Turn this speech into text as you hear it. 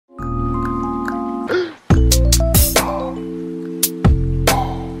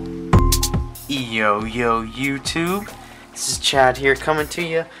Yo YouTube, this is Chad here coming to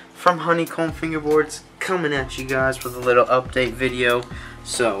you from Honeycomb Fingerboards, coming at you guys with a little update video.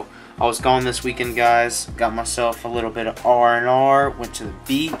 So I was gone this weekend, guys, got myself a little bit of R&R, went to the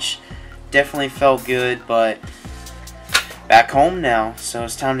beach, definitely felt good, but back home now, so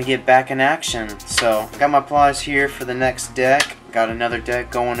it's time to get back in action. So got my pliers here for the next deck, got another deck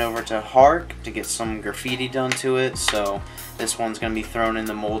going over to Hark to get some graffiti done to it, so this one's going to be thrown in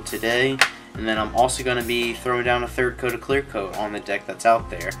the mold today. And then I'm also going to be throwing down a third coat of clear coat on the deck that's out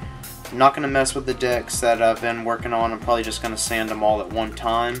there. I'm not going to mess with the decks that I've been working on. I'm probably just going to sand them all at one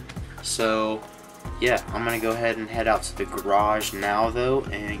time. So yeah, I'm going to go ahead and head out to the garage now though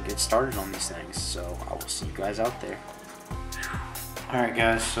and get started on these things. So I will see you guys out there. Alright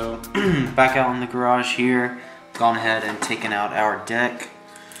guys, so back out in the garage here. Gone ahead and taken out our deck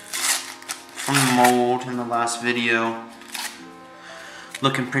from the mold in the last video.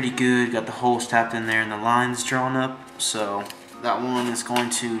 Looking pretty good, got the holes tapped in there and the lines drawn up, so that one is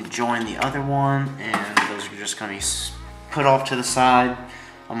going to join the other one and those are just going to be put off to the side.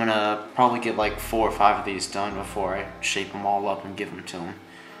 I'm going to probably get like 4 or 5 of these done before I shape them all up and give them to them.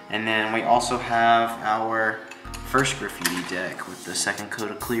 And then we also have our first graffiti deck with the second coat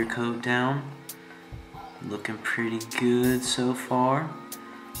of clear coat down. Looking pretty good so far.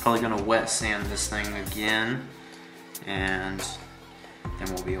 Probably going to wet sand this thing again, and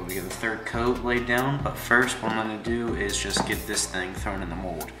then we'll be able to get the third coat laid down. But first what I'm going to do is just get this thing thrown in the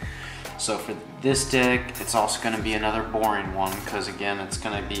mold. So for this deck, it's also going to be another boring one, because again it's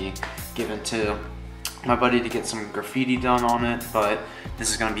going to be given to my buddy to get some graffiti done on it. But this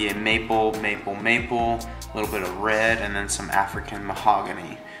is going to be a maple, a little bit of red, and then some African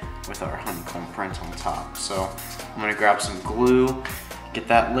mahogany with our honeycomb print on top. So I'm going to grab some glue, get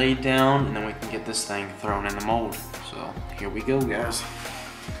that laid down, and then we can get this thing thrown in the mold. So here we go, guys.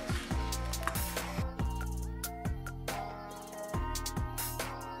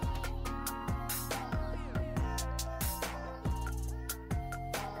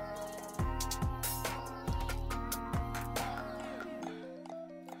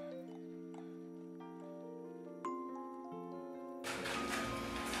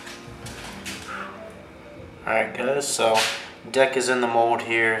 Alright guys, so deck is in the mold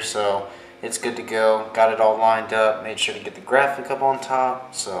here, so it's good to go. Got it all lined up, made sure to get the graphic up on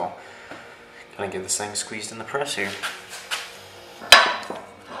top, so gonna get this thing squeezed in the press here.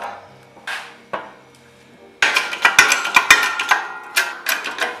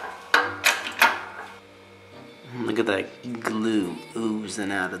 Look at that glue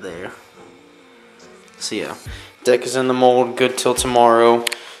oozing out of there. So yeah, deck is in the mold, good till tomorrow.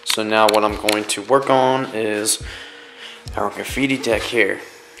 So now what I'm going to work on is our graffiti deck here.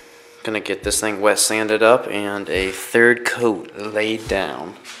 Gonna get this thing wet sanded up and a third coat laid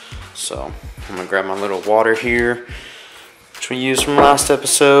down. So I'm gonna grab my little water here, which we used from last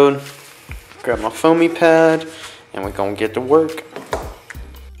episode. Grab my foamy pad and we're gonna get to work.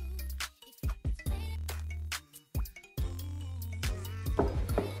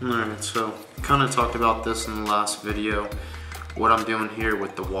 Alright, so kind of talked about this in the last video. What I'm doing here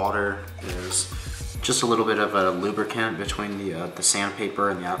with the water is just a little bit of a lubricant between the sandpaper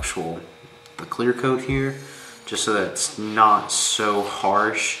and the clear coat here, just so that it's not so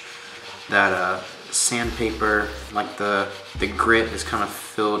harsh. That sandpaper, like the grit is kind of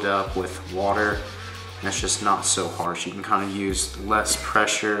filled up with water, and it's just not so harsh. You can kind of use less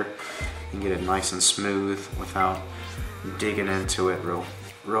pressure and get it nice and smooth without digging into it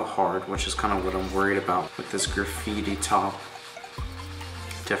real hard, which is kind of what I'm worried about with this graffiti top.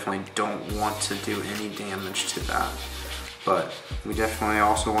 Definitely don't want to do any damage to that, but we definitely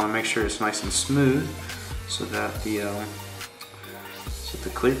also want to make sure it's nice and smooth so that the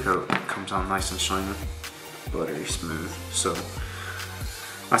clear coat comes on nice and shiny, buttery smooth. So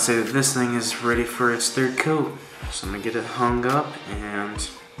I say that this thing is ready for its third coat, so I'm gonna get it hung up and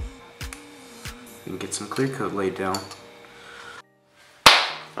we can get some clear coat laid down.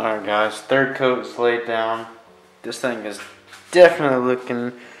 Alright guys, third coat is laid down. This thing is definitely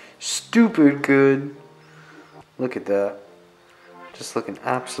looking stupid good. Look at that. Just looking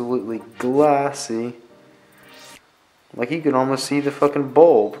absolutely glassy. Like you can almost see the fucking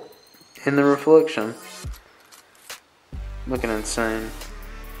bulb in the reflection. Looking insane.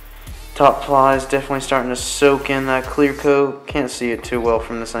 Top ply is definitely starting to soak in that clear coat. Can't see it too well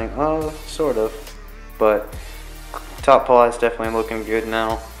from this thing. Oh, sort of. But top ply is definitely looking good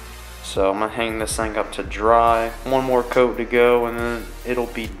now. So I'm gonna hang this thing up to dry. One more coat to go and then it'll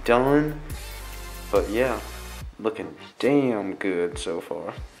be done. But yeah, looking damn good so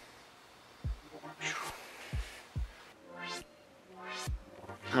far.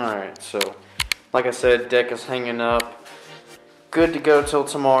 Alright, so like I said, deck is hanging up. Good to go till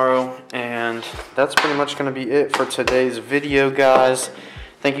tomorrow, and that's pretty much going to be it for today's video, guys.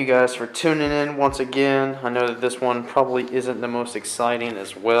 Thank you guys for tuning in once again. I know that this one probably isn't the most exciting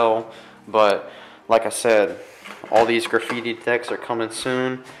as well, but like I said, all these graffiti decks are coming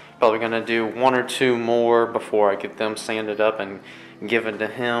soon. Probably going to do 1 or 2 more before I get them sanded up and given to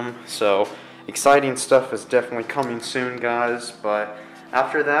him. So exciting stuff is definitely coming soon, guys. But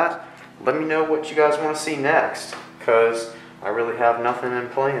after that, let me know what you guys want to see next, because I really have nothing in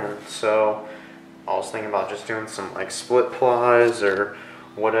plan. So I was thinking about just doing some like split plies or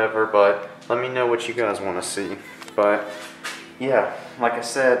whatever, but let me know what you guys want to see. But yeah, like I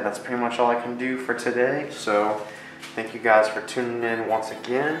said, that's pretty much all I can do for today. So thank you guys for tuning in once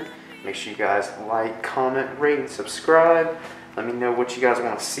again. Make sure you guys like, comment, rate, and subscribe. Let me know what you guys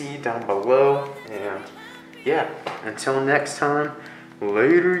want to see down below. And yeah, until next time,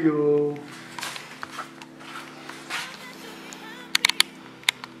 later, y'all.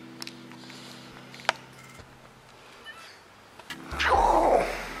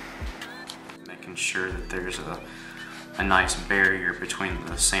 Making sure that there's a nice barrier between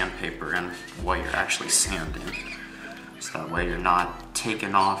the sandpaper and what you're actually sanding, so that way you're not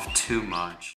taking off too much.